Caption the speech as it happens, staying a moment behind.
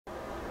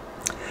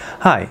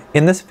Hi,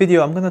 in this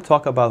video I'm going to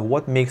talk about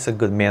what makes a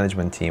good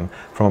management team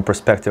from a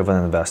perspective of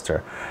an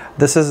investor.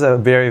 This is a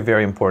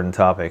very important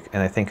topic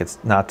and I think it's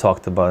not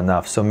talked about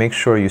enough, so make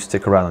sure you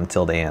stick around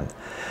until the end.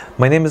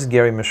 My name is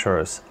Gary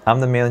Mishuras. I'm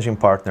the Managing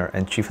Partner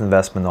and Chief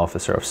Investment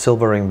Officer of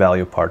Silver Ring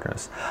Value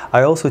Partners.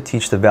 I also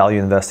teach the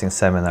Value Investing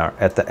Seminar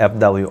at the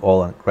F.W.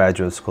 Olin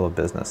Graduate School of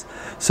Business.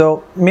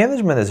 So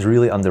management is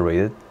really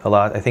underrated a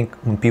lot. I think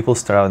when people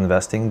start out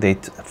investing, they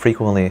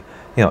frequently,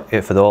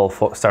 if at all,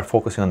 start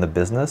focusing on the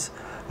business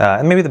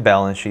and maybe the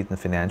balance sheet and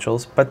the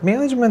financials, but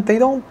management they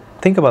don't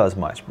think about as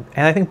much.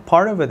 And I think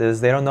part of it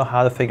is they don't know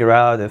how to figure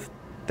out if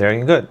they're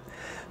any good.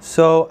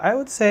 So I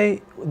would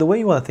say the way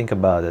you want to think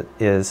about it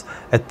is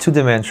a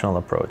two-dimensional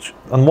approach.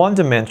 On one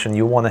dimension,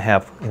 you want to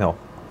have,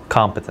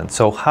 competence.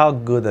 So how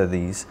good are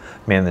these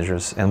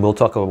managers? And we'll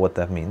talk about what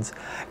that means.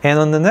 And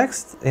on the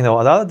next,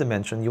 another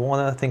dimension, you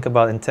want to think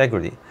about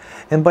integrity.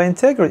 And by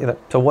integrity,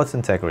 so what's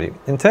integrity?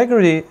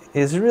 Integrity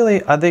is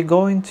really, are they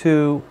going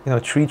to,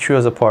 treat you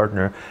as a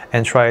partner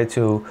and try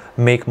to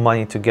make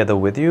money together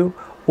with you?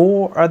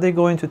 Or are they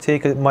going to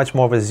take a much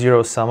more of a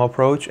zero-sum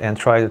approach and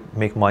try to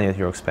make money at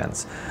your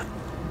expense?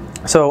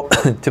 So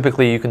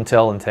typically you can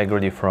tell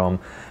integrity from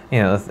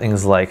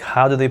things like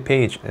how do they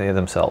pay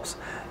themselves.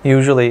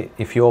 Usually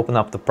if you open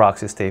up the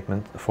proxy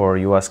statement for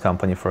a US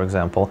company, for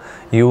example,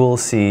 you will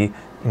see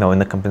in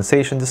the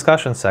compensation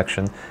discussion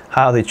section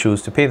how they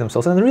choose to pay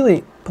themselves. And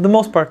really, for the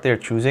most part, they're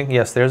choosing.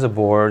 Yes, there's a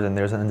board and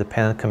there's an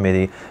independent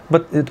committee,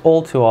 but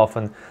all too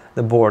often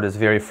the board is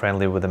very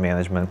friendly with the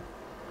management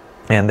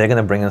and they're going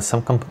to bring in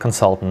some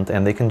consultant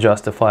and they can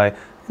justify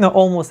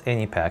almost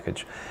any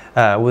package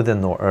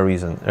within a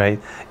reason, right?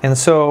 And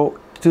so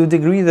to the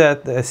degree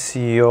that the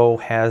CEO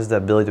has the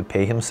ability to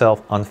pay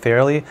himself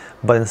unfairly,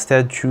 but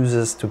instead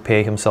chooses to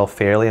pay himself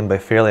fairly, and by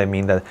fairly I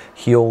mean that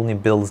he only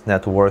builds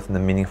net worth in a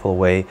meaningful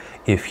way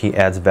if he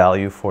adds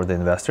value for the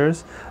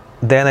investors,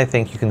 then I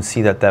think you can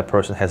see that that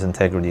person has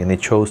integrity and they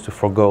chose to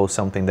forego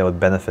something that would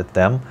benefit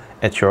them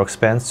at your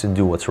expense to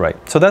do what's right.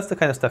 So that's the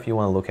kind of stuff you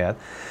want to look at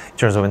in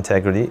terms of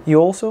integrity. You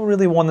also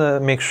really want to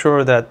make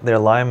sure that their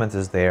alignment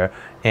is there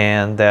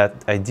and that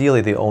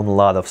ideally they own a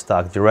lot of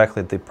stock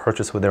directly that they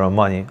purchase with their own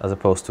money as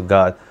opposed to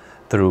got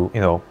through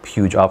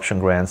huge option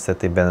grants that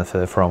they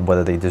benefit from,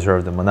 whether they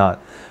deserve them or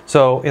not.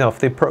 So if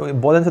they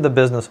bought into the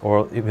business,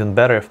 or even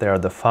better if they are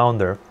the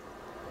founder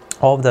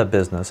of that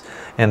business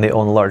and they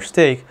own a large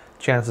stake,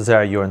 chances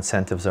are your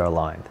incentives are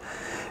aligned.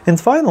 And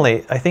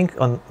finally, I think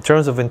in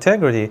terms of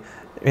integrity,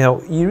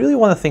 you really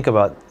want to think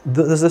about,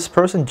 does this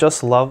person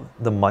just love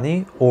the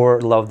money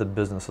or love the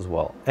business as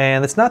well?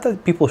 And it's not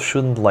that people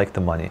shouldn't like the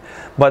money,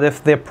 but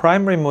if their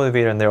primary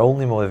motivator and their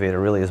only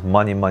motivator really is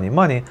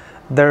money,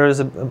 there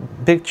is a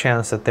big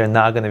chance that they're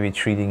not going to be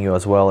treating you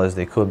as well as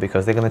they could,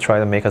 because they're going to try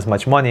to make as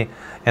much money,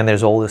 and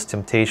there's all this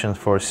temptation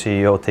for a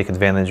CEO to take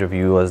advantage of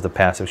you as the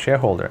passive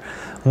shareholder.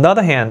 On the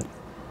other hand,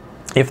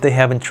 if they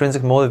have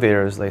intrinsic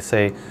motivators, like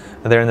say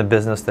they're in a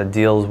business that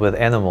deals with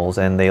animals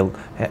and they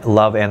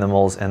love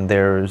animals and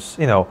there's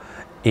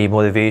a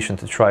motivation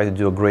to try to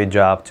do a great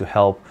job to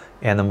help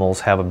animals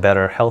have a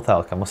better health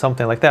outcome or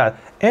something like that,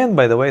 and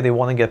by the way they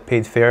want to get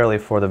paid fairly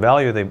for the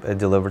value they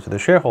deliver to the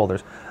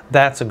shareholders,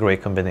 that's a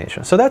great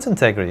combination. So that's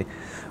integrity.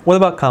 What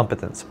about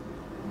competence?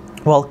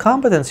 Well,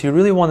 competence, you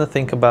really want to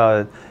think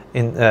about it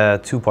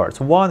in two parts.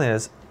 One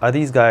is, are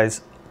these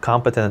guys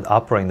competent at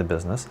operating the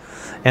business?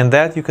 And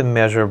that you can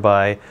measure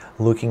by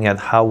looking at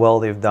how well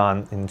they've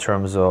done in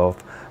terms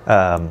of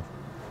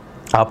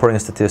operating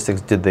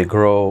statistics. Did they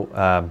grow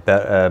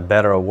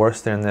better or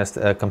worse than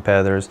their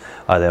competitors?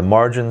 Are their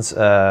margins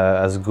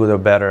as good or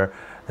better,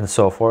 and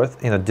so forth?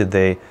 Did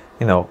they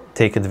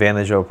take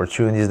advantage of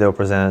opportunities that were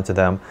presented to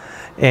them?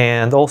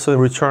 And also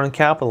return on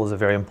capital is a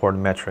very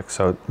important metric.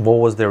 So what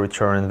was their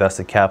return on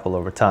invested capital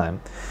over time?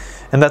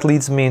 And that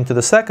leads me into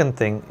the second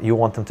thing you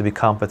want them to be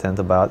competent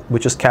about,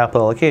 which is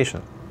capital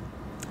allocation.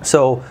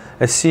 So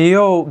a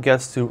CEO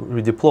gets to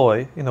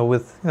redeploy,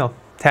 with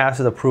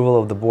tacit approval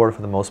of the board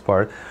for the most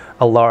part,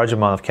 a large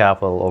amount of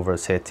capital over,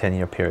 say, a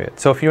 10-year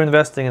period. So if you're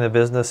investing in a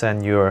business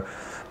and you're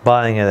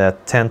buying it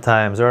at 10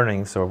 times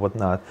earnings or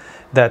whatnot,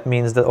 that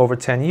means that over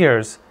 10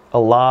 years, a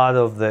lot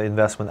of the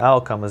investment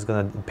outcome is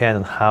going to depend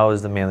on how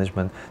is the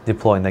management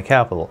deploying the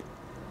capital.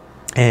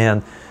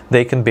 And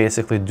they can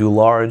basically do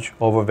large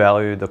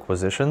overvalued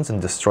acquisitions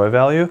and destroy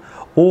value,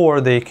 or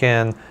they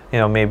can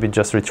maybe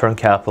just return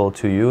capital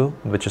to you,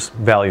 which is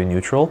value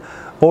neutral,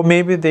 or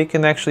maybe they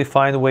can actually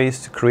find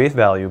ways to create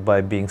value by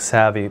being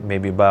savvy,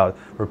 maybe about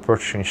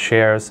repurchasing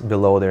shares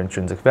below their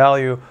intrinsic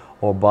value,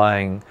 or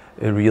buying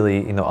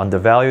really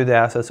undervalued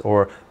assets,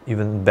 or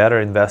even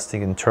better,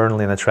 investing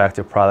internally in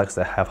attractive products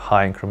that have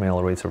high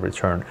incremental rates of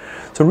return.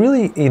 So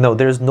really,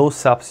 there's no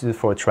substitute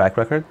for a track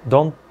record.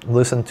 Don't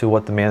listen to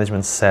what the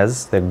management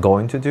says they're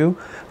going to do.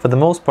 For the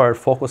most part,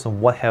 focus on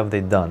what have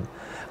they done.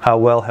 How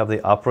well have they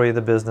operated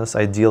the business,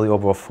 ideally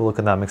over a full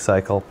economic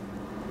cycle?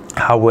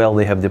 How well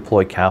they have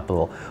deployed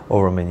capital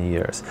over many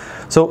years.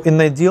 So in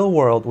the ideal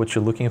world, what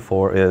you're looking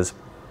for is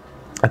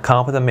a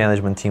competent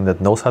management team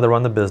that knows how to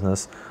run the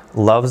business,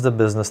 loves the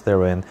business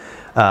they're in,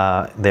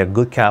 they're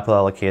good capital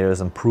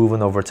allocators and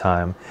proven over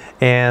time,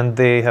 and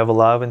they have a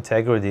lot of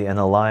integrity and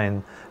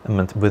alignment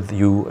with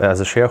you as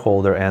a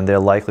shareholder, and they're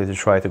likely to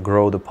try to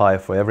grow the pie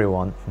for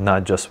everyone,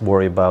 not just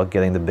worry about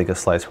getting the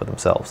biggest slice for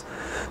themselves.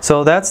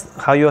 So that's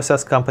how you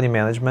assess company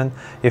management.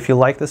 If you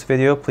like this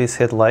video, please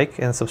hit like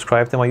and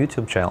subscribe to my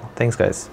YouTube channel. Thanks, guys.